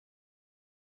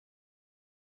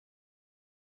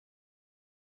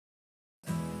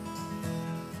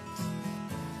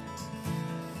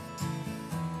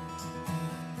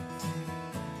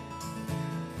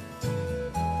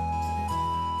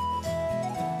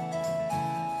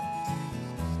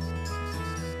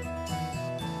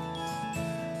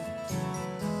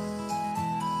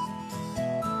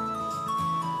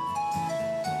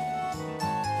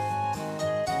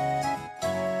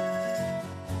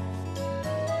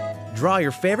Draw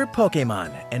your favorite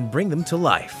Pokémon and bring them to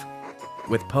life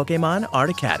with Pokémon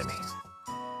Art Academy.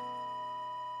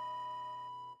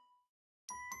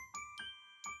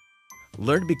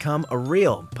 Learn to become a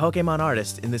real Pokémon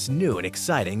artist in this new and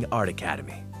exciting Art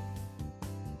Academy.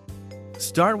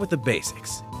 Start with the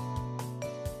basics.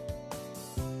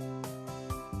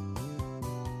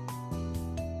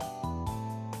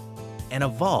 And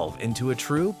evolve into a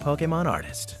true Pokémon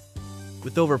artist.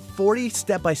 With over 40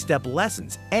 step-by-step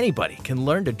lessons, anybody can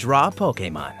learn to draw a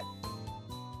Pokémon.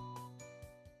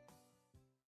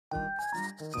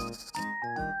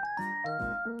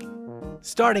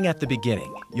 Starting at the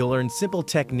beginning, you'll learn simple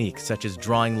techniques such as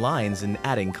drawing lines and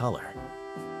adding color.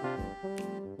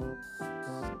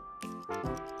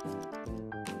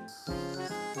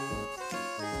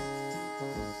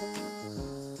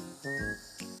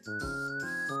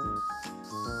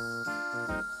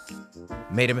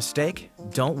 Made a mistake?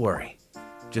 Don't worry.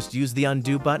 Just use the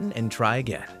undo button and try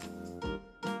again.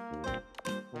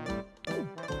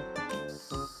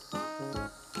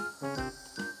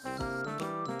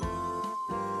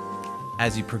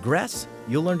 As you progress,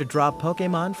 you'll learn to draw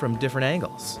Pokémon from different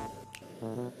angles.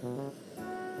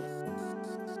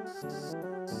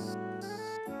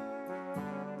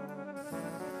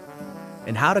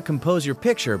 And how to compose your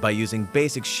picture by using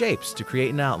basic shapes to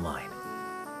create an outline.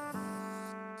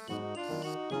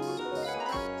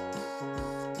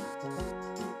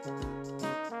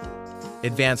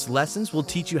 Advanced lessons will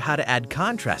teach you how to add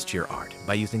contrast to your art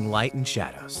by using light and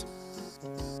shadows.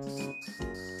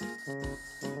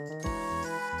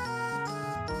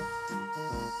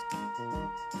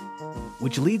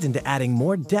 Which leads into adding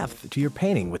more depth to your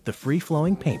painting with the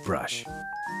free-flowing paintbrush.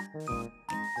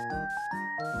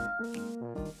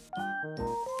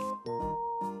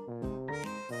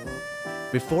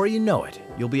 Before you know it,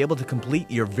 you'll be able to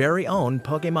complete your very own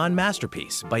Pokémon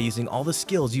masterpiece by using all the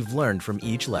skills you've learned from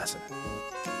each lesson.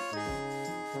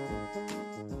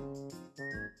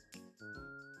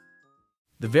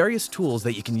 The various tools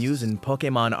that you can use in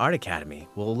Pokémon Art Academy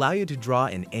will allow you to draw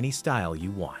in any style you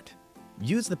want.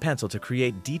 Use the pencil to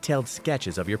create detailed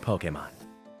sketches of your Pokémon.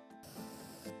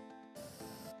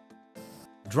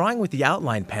 Drawing with the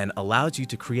outline pen allows you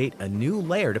to create a new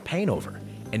layer to paint over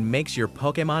and makes your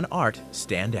Pokémon art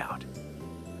stand out.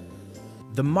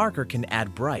 The marker can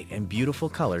add bright and beautiful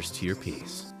colors to your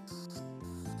piece.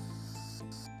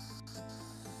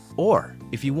 Or,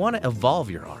 if you want to evolve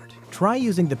your art, try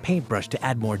using the paintbrush to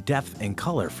add more depth and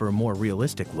color for a more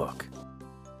realistic look.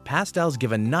 Pastels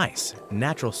give a nice,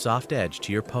 natural soft edge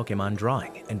to your Pokémon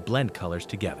drawing and blend colors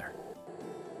together.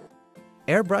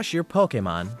 Airbrush your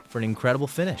Pokémon for an incredible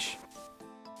finish.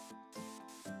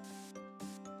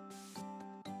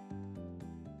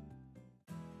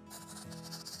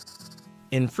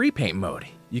 In free paint mode,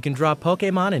 you can draw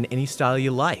Pokémon in any style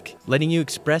you like, letting you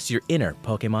express your inner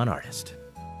Pokémon artist.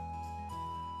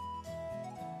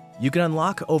 You can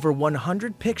unlock over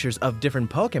 100 pictures of different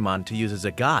Pokémon to use as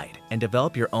a guide and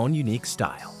develop your own unique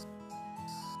style.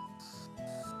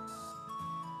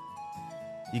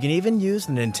 You can even use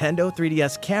the Nintendo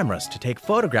 3DS cameras to take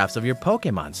photographs of your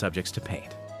Pokémon subjects to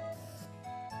paint.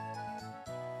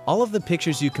 All of the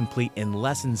pictures you complete in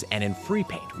lessons and in free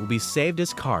paint will be saved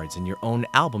as cards in your own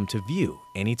album to view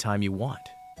anytime you want.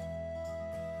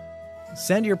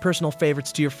 Send your personal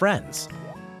favorites to your friends.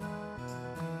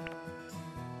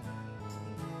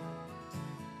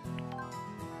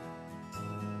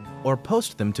 Or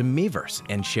post them to Miiverse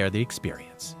and share the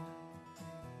experience.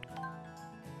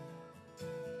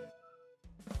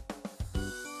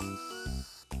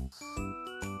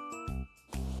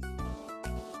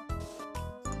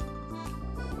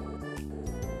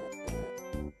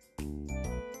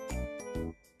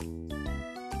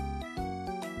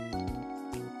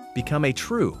 Become a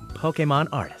true Pokémon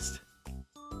artist.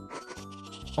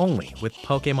 Only with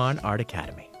Pokémon Art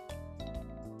Academy.